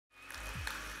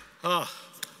Ah,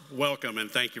 welcome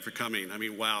and thank you for coming. I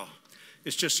mean, wow.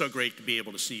 It's just so great to be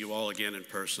able to see you all again in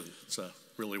person. It's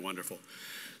really wonderful.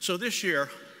 So this year,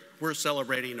 we're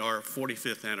celebrating our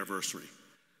 45th anniversary,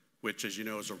 which, as you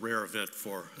know, is a rare event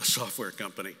for a software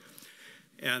company.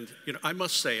 And I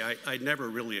must say, I never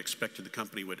really expected the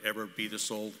company would ever be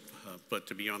this old, but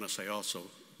to be honest, I also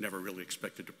never really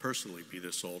expected to personally be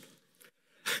this old.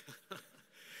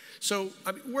 So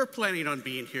we're planning on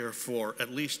being here for at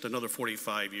least another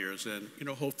 45 years and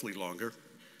hopefully longer.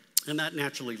 And that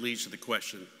naturally leads to the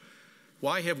question,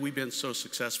 why have we been so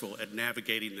successful at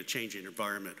navigating the changing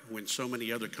environment when so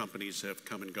many other companies have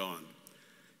come and gone,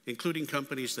 including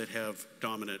companies that have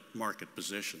dominant market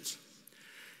positions?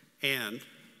 And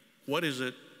what is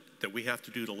it that we have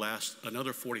to do to last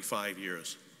another 45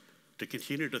 years to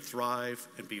continue to thrive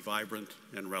and be vibrant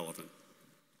and relevant?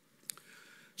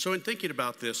 So in thinking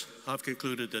about this, I've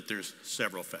concluded that there's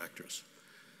several factors.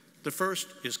 The first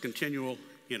is continual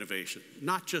innovation,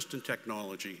 not just in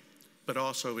technology, but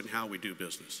also in how we do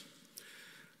business.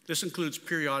 This includes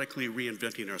periodically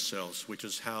reinventing ourselves, which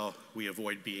is how we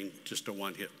avoid being just a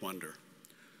one-hit wonder.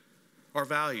 Our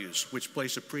values, which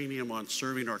place a premium on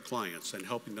serving our clients and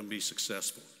helping them be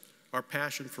successful. Our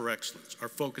passion for excellence, our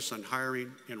focus on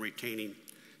hiring and retaining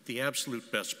the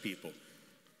absolute best people.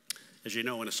 As you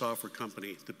know, in a software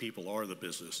company, the people are the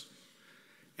business.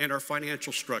 And our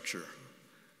financial structure.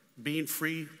 Being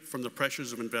free from the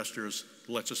pressures of investors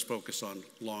lets us focus on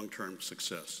long-term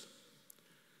success.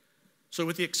 So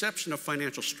with the exception of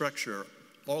financial structure,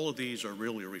 all of these are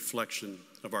really a reflection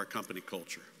of our company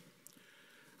culture.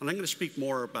 And I'm going to speak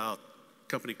more about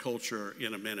company culture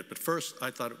in a minute, but first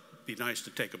I thought it would be nice to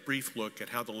take a brief look at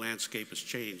how the landscape has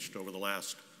changed over the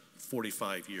last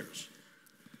 45 years.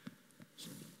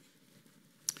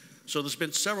 So there's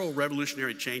been several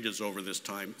revolutionary changes over this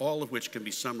time, all of which can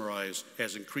be summarized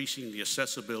as increasing the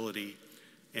accessibility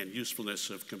and usefulness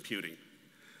of computing.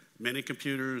 Many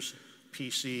computers,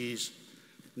 PCs,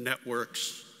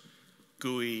 networks,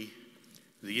 GUI,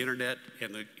 the internet,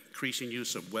 and the increasing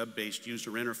use of web-based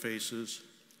user interfaces,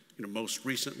 most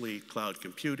recently cloud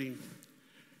computing,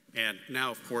 and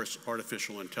now, of course,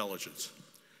 artificial intelligence,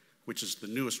 which is the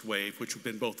newest wave, which we've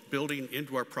been both building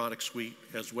into our product suite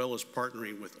as well as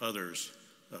partnering with others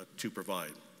to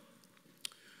provide.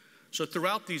 So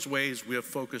throughout these waves, we have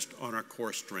focused on our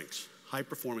core strengths,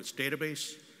 high-performance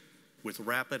database with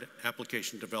rapid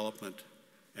application development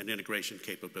and integration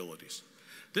capabilities.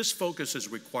 This focus has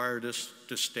required us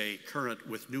to stay current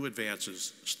with new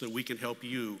advances so that we can help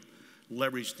you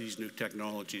leverage these new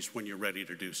technologies when you're ready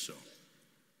to do so.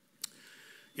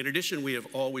 In addition, we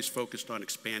have always focused on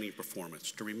expanding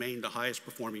performance to remain the highest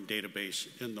performing database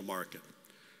in the market.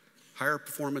 Higher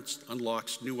performance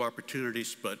unlocks new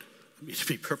opportunities, but to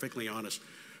be perfectly honest,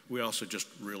 we also just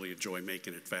really enjoy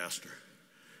making it faster.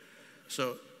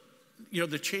 So,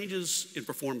 the changes in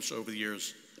performance over the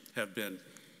years have been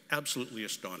absolutely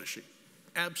astonishing,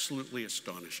 absolutely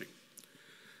astonishing.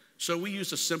 So we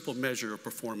use a simple measure of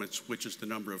performance, which is the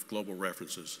number of global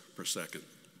references per second.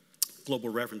 Global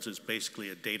reference is basically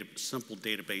a simple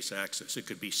database access. It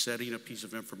could be setting a piece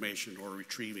of information or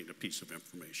retrieving a piece of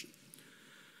information.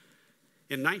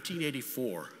 In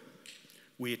 1984,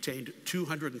 we attained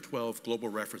 212 global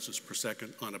references per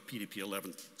second on a PDP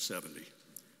 1170,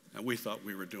 and we thought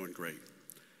we were doing great.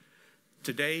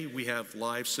 Today, we have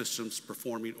live systems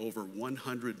performing over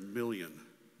 100 million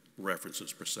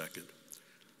references per second.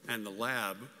 And the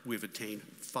lab, we've attained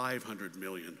 500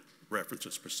 million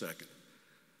references per second.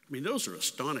 I mean, those are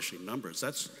astonishing numbers.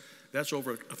 That's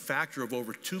over a factor of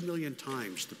over 2 million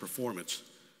times the performance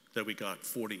that we got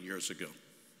 40 years ago.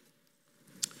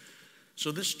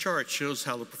 So this chart shows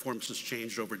how the performance has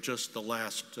changed over just the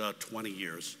last 20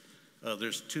 years.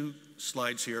 There's two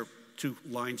slides here, two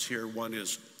lines here. One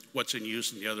is what's in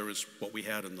use, and the other is what we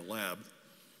had in the lab.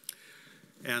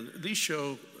 And these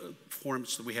show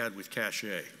performance that we had with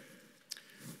Cache.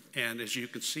 And as you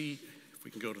can see, if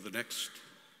we can go to the next,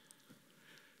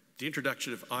 the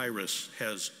introduction of Iris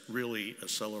has really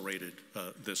accelerated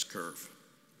this curve.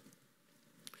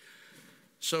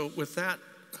 So with that,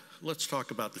 let's talk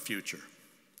about the future.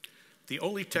 The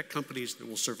only tech companies that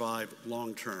will survive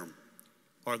long-term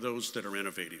are those that are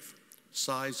innovative.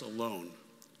 Size alone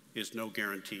is no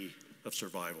guarantee of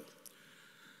survival.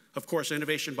 Of course,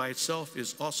 innovation by itself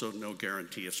is also no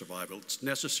guarantee of survival. It's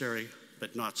necessary,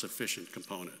 but not sufficient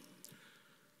component.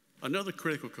 Another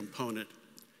critical component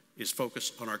is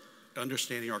focus on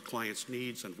understanding our clients'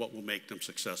 needs and what will make them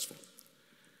successful.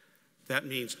 That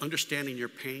means understanding your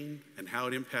pain and how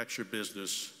it impacts your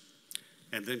business,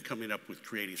 and then coming up with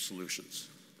creative solutions.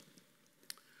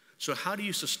 So how do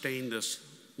you sustain this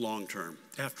long term.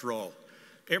 After all,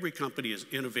 every company is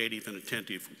innovative and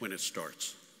attentive when it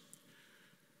starts.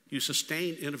 You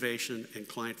sustain innovation and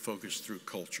client focus through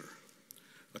culture.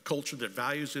 A culture that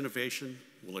values innovation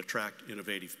will attract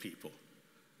innovative people.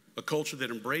 A culture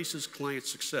that embraces client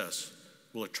success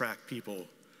will attract people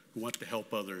who want to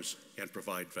help others and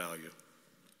provide value.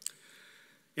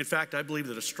 In fact, I believe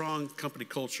that a strong company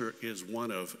culture is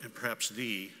one of, and perhaps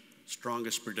the,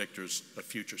 strongest predictors of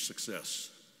future success.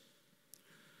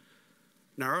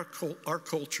 Now, our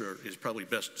culture is probably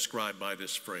best described by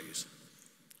this phrase: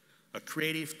 a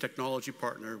creative technology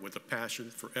partner with a passion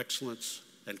for excellence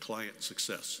and client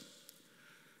success.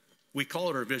 We call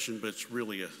it our vision, but it's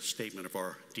really a statement of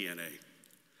our DNA.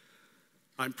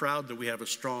 I'm proud that we have a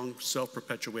strong,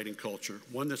 self-perpetuating culture,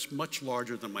 one that's much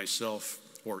larger than myself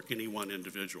or any one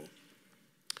individual.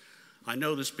 I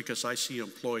know this because I see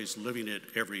employees living it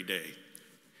every day,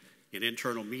 in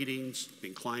internal meetings,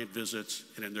 in client visits,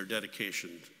 and in their dedication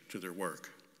to their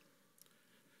work.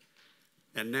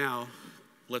 And now,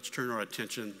 let's turn our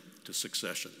attention to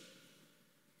succession.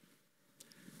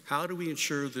 How do we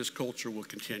ensure this culture will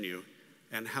continue,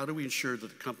 and how do we ensure that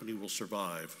the company will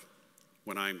survive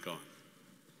when I'm gone?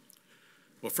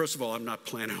 Well, first of all, I'm not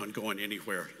planning on going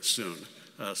anywhere soon,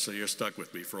 so you're stuck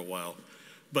with me for a while.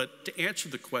 But to answer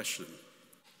the question,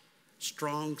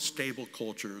 strong, stable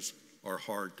cultures are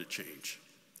hard to change.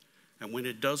 And when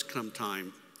it does come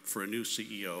time for a new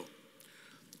CEO,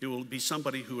 it will be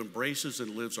somebody who embraces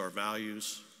and lives our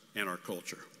values and our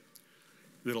culture.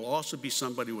 It'll also be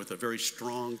somebody with a very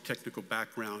strong technical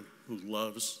background who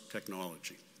loves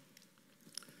technology.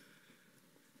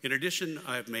 In addition,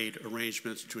 I have made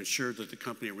arrangements to ensure that the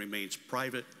company remains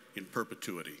private in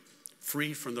perpetuity,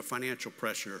 free from the financial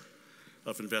pressure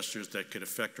of investors that could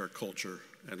affect our culture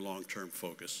and long-term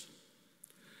focus.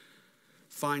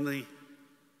 Finally,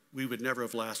 we would never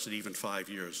have lasted even 5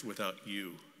 years without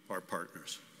you, our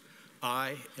partners.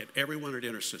 I and everyone at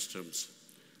InterSystems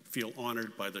feel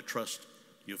honored by the trust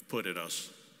you've put in us,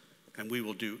 and we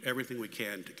will do everything we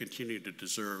can to continue to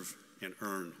deserve and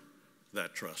earn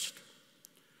that trust.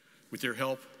 With your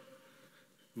help,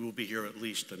 we will be here at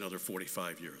least another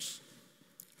 45 years.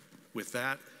 With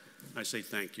that, I say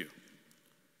thank you.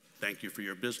 Thank you for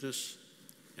your business,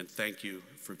 and thank you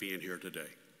for being here today.